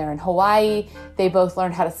 including when they're in Hawaii. They both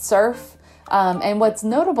learned how to surf. And what's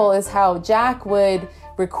notable is how Jack would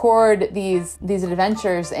record these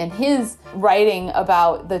adventures in his writing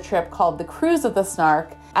about the trip called The Cruise of the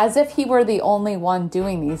Snark, as if he were the only one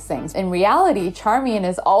doing these things. In reality, Charmian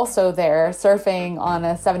is also there surfing on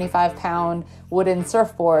a 75-pound wooden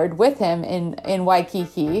surfboard with him in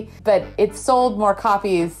Waikiki, but it sold more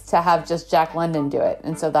copies to have just Jack London do it,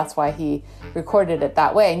 and so that's why he recorded it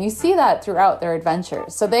that way. And you see that throughout their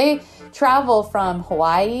adventures. So they travel from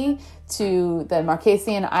Hawaii to the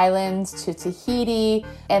Marquesian Islands, to Tahiti,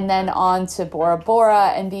 and then on to Bora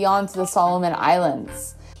Bora and beyond to the Solomon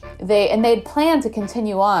Islands. They'd planned to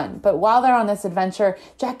continue on, but while they're on this adventure,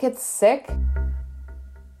 Jack gets sick.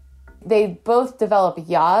 They both develop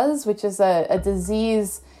Yaz, which is a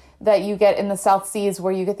disease that you get in the South Seas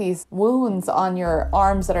where you get these wounds on your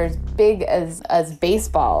arms that are as big as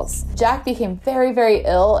baseballs. Jack became very, very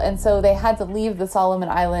ill, and so they had to leave the Solomon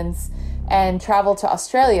Islands and travel to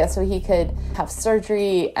Australia so he could have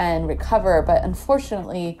surgery and recover. But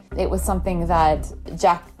unfortunately, it was something that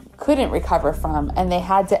Jack couldn't recover from, and they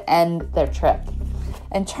had to end their trip.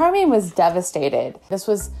 And Charmian was devastated. This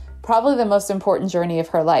was probably the most important journey of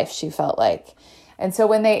her life, she felt like. And so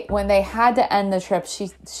when they had to end the trip, she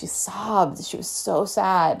sobbed. She was so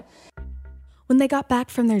sad. When they got back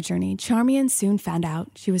from their journey, Charmian soon found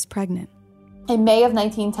out she was pregnant. In May of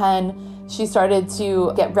 1910, she started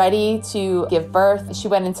to get ready to give birth. She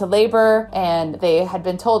went into labor, and they had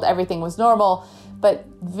been told everything was normal, but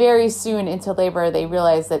very soon into labor, they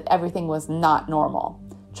realized that everything was not normal.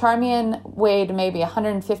 Charmian weighed maybe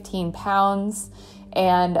 115 pounds,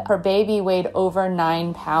 and her baby weighed over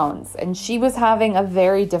 9 pounds, and she was having a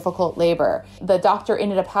very difficult labor. The doctor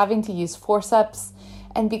ended up having to use forceps,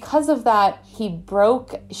 and because of that,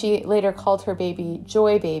 she later called her baby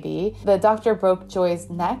Joy Baby. The doctor broke Joy's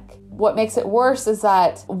neck. What makes it worse is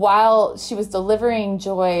that while she was delivering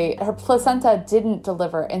Joy, her placenta didn't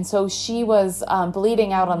deliver, and so she was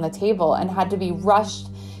bleeding out on the table and had to be rushed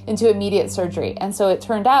into immediate surgery. And so it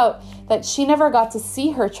turned out that she never got to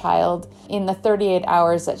see her child in the 38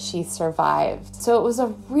 hours that she survived. So it was a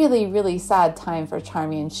really, really sad time for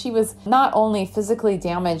Charmian. She was not only physically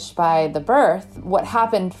damaged by the birth, what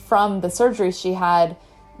happened from the surgery she had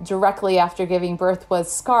directly after giving birth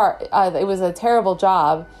was it was a terrible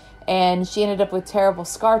job, and she ended up with terrible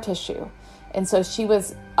scar tissue. And so she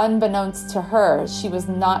was, unbeknownst to her, she was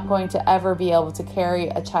not going to ever be able to carry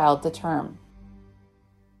a child to term.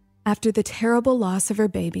 After the terrible loss of her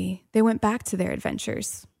baby, they went back to their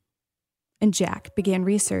adventures. And Jack began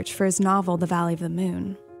research for his novel, The Valley of the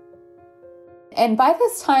Moon. And by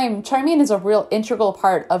this time, Charmian is a real integral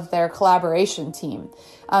part of their collaboration team.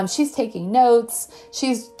 She's taking notes,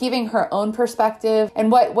 she's giving her own perspective.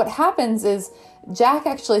 And what happens is Jack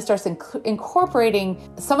actually starts incorporating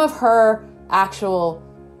some of her actual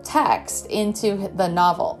text into the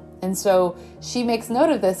novel. And so she makes note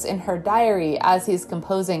of this in her diary as he's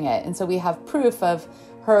composing it. And so we have proof of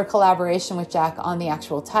her collaboration with Jack on the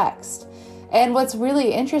actual text. And what's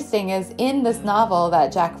really interesting is in this novel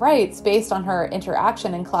that Jack writes, based on her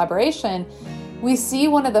interaction and collaboration, we see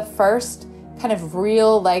one of the first kind of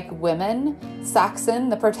real-like women. Saxon,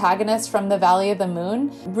 the protagonist from The Valley of the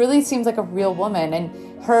Moon, really seems like a real woman,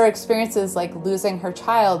 and her experiences like losing her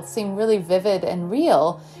child seem really vivid and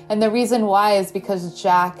real. And the reason why is because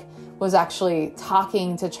Jack was actually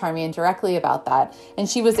talking to Charmian directly about that, and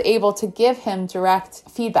she was able to give him direct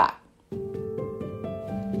feedback.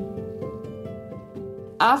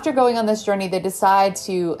 After going on this journey, they decide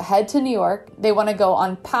to head to New York. They want to go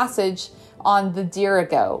on passage on the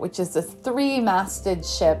Dirigo, which is this 3-masted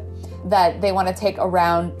ship that they want to take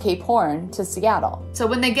around Cape Horn to Seattle. So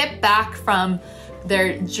when they get back from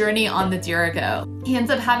their journey on the Dirigo, he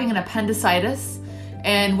ends up having an appendicitis.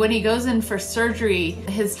 And when he goes in for surgery,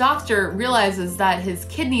 his doctor realizes that his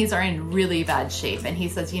kidneys are in really bad shape. And he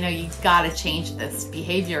says, you gotta change this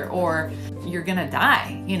behavior or you're gonna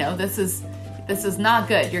die. This is not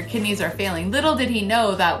good. Your kidneys are failing. Little did he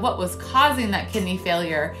know that what was causing that kidney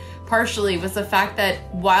failure partially was the fact that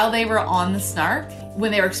while they were on the Snark,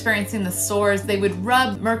 when they were experiencing the sores, they would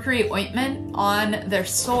rub mercury ointment on their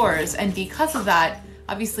sores. And because of that,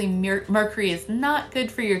 obviously mercury is not good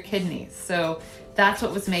for your kidneys. So that's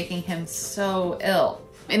what was making him so ill.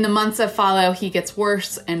 In the months that follow, he gets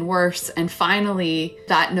worse and worse. And finally,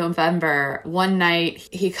 that November, one night,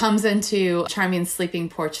 he comes into Charmian's sleeping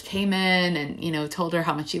porch, came in and, told her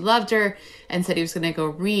how much he loved her and said he was going to go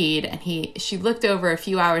read. And she looked over a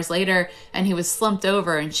few hours later and he was slumped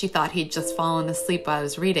over and she thought he'd just fallen asleep while I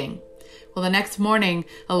was reading. Well, the next morning,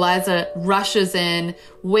 Eliza rushes in,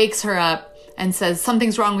 wakes her up and says,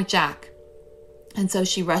 something's wrong with Jack. And so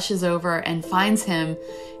she rushes over and finds him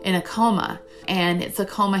in a coma. And it's a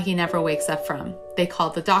coma he never wakes up from. They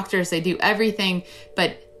call the doctors, they do everything.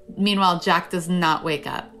 But meanwhile, Jack does not wake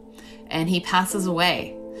up. And he passes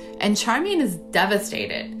away. And Charmian is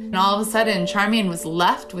devastated. And all of a sudden, Charmian was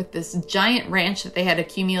left with this giant ranch that they had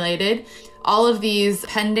accumulated. All of these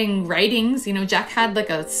pending writings, Jack had like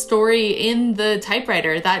a story in the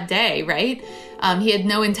typewriter that day, right? He had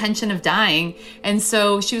no intention of dying. And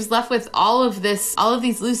so she was left with all of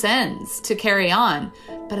these loose ends to carry on.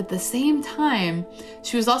 But at the same time,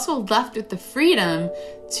 she was also left with the freedom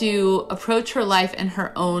to approach her life in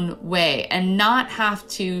her own way and not have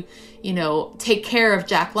to, take care of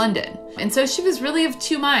Jack London. And so she was really of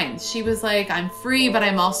two minds. She was like, I'm free, but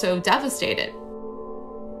I'm also devastated.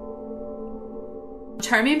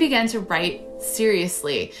 Charmian began to write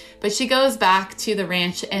seriously, but she goes back to the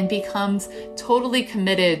ranch and becomes totally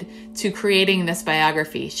committed to creating this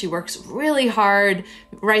biography. She works really hard,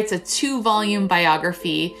 writes a 2-volume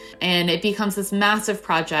biography, and it becomes this massive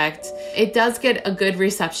project. It does get a good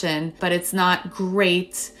reception, but it's not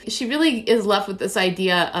great. She really is left with this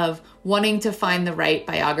idea of wanting to find the right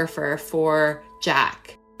biographer for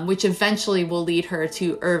Jack, which eventually will lead her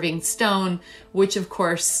to Irving Stone, which of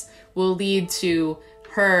course will lead to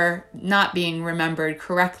her not being remembered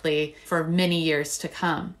correctly for many years to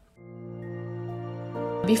come.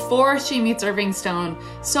 Before she meets Irving Stone,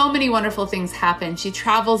 so many wonderful things happen. She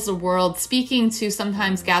travels the world speaking to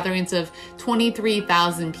sometimes gatherings of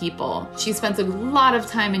 23,000 people. She spends a lot of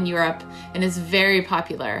time in Europe and is very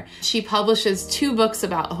popular. She publishes 2 books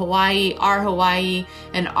about Hawaii, Our Hawaii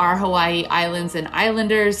and Our Hawaii Islands and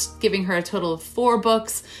Islanders, giving her a total of 4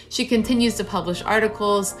 books. She continues to publish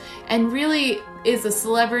articles and really is a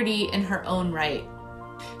celebrity in her own right.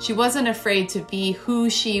 She wasn't afraid to be who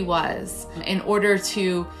she was in order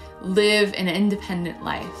to live an independent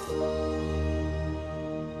life.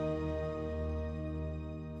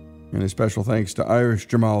 And a special thanks to Irish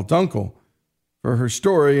Jamal Dunkel for her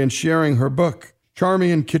story and sharing her book.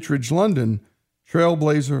 Charmian Kittredge London,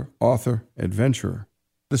 trailblazer, author, adventurer.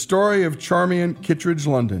 The story of Charmian Kittredge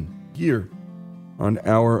London, here on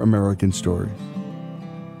Our American Stories.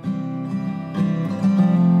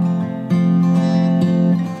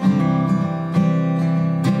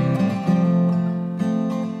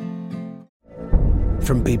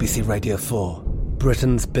 From BBC Radio 4,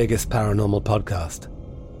 Britain's biggest paranormal podcast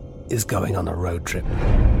is going on a road trip.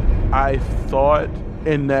 I thought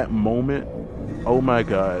in that moment, oh my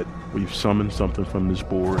God, we've summoned something from this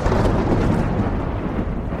board.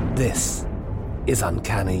 This is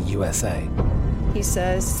Uncanny USA. He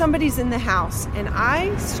says, somebody's in the house, and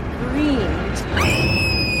I screamed.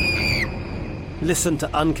 Listen to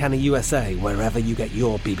Uncanny USA wherever you get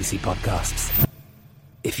your BBC podcasts,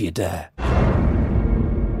 if you dare.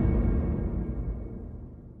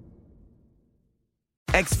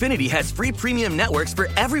 Xfinity has free premium networks for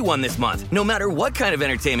everyone this month, no matter what kind of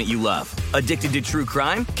entertainment you love. Addicted to true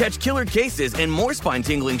crime? Catch killer cases and more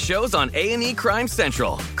spine-tingling shows on A&E Crime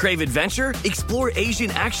Central. Crave adventure? Explore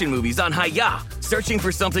Asian action movies on Hi-YAH. Searching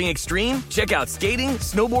for something extreme? Check out skating,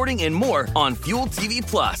 snowboarding, and more on Fuel TV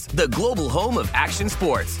Plus, the global home of action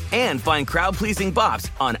sports. And find crowd-pleasing bops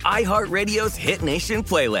on iHeartRadio's Hit Nation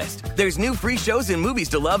playlist. There's new free shows and movies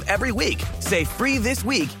to love every week. Say free this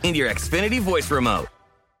week in your Xfinity voice remote.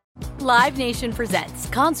 Live Nation presents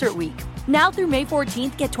Concert Week. Now through May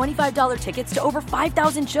 14th, get $25 tickets to over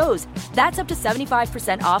 5,000 shows. That's up to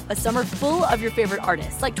 75% off a summer full of your favorite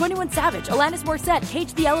artists like 21 Savage, Alanis Morissette,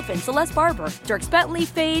 Cage the Elephant, Celeste Barber, Dierks Bentley,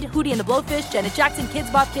 Fade, Hootie and the Blowfish, Janet Jackson,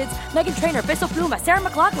 Kidz Bop Kids, Meghan Trainor, Peso Pluma, Sarah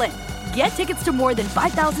McLachlan. Get tickets to more than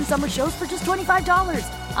 5,000 summer shows for just $25.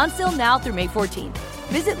 Until now through May 14th.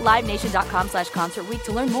 Visit LiveNation.com/Concert Week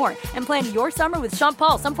to learn more and plan your summer with Sean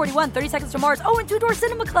Paul, Sum 41, 30 Seconds to Mars, and Two Door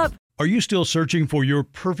Cinema Club. Are you still searching for your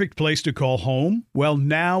perfect place to call home? Well,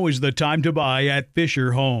 now is the time to buy at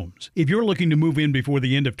Fisher Homes. If you're looking to move in before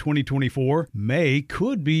the end of 2024, May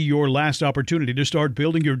could be your last opportunity to start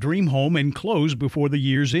building your dream home and close before the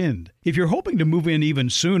year's end. If you're hoping to move in even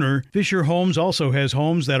sooner, Fisher Homes also has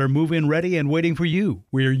homes that are move-in ready and waiting for you,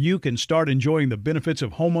 where you can start enjoying the benefits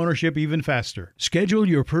of homeownership even faster. Schedule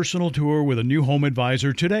your personal tour with a new home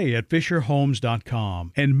advisor today at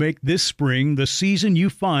FisherHomes.com and make this spring the season you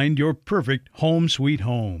find your perfect home sweet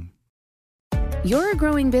home. You're a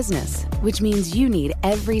growing business, which means you need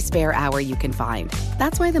every spare hour you can find.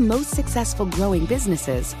 That's why the most successful growing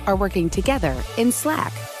businesses are working together in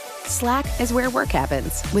Slack. Slack is where work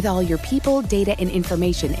happens, with all your people, data, and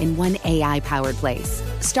information in one AI-powered place.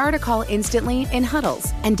 Start a call instantly in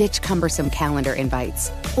huddles and ditch cumbersome calendar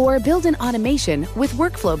invites. Or build an automation with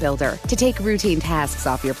Workflow Builder to take routine tasks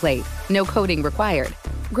off your plate. No coding required.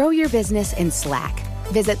 Grow your business in Slack.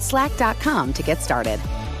 Visit slack.com to get started.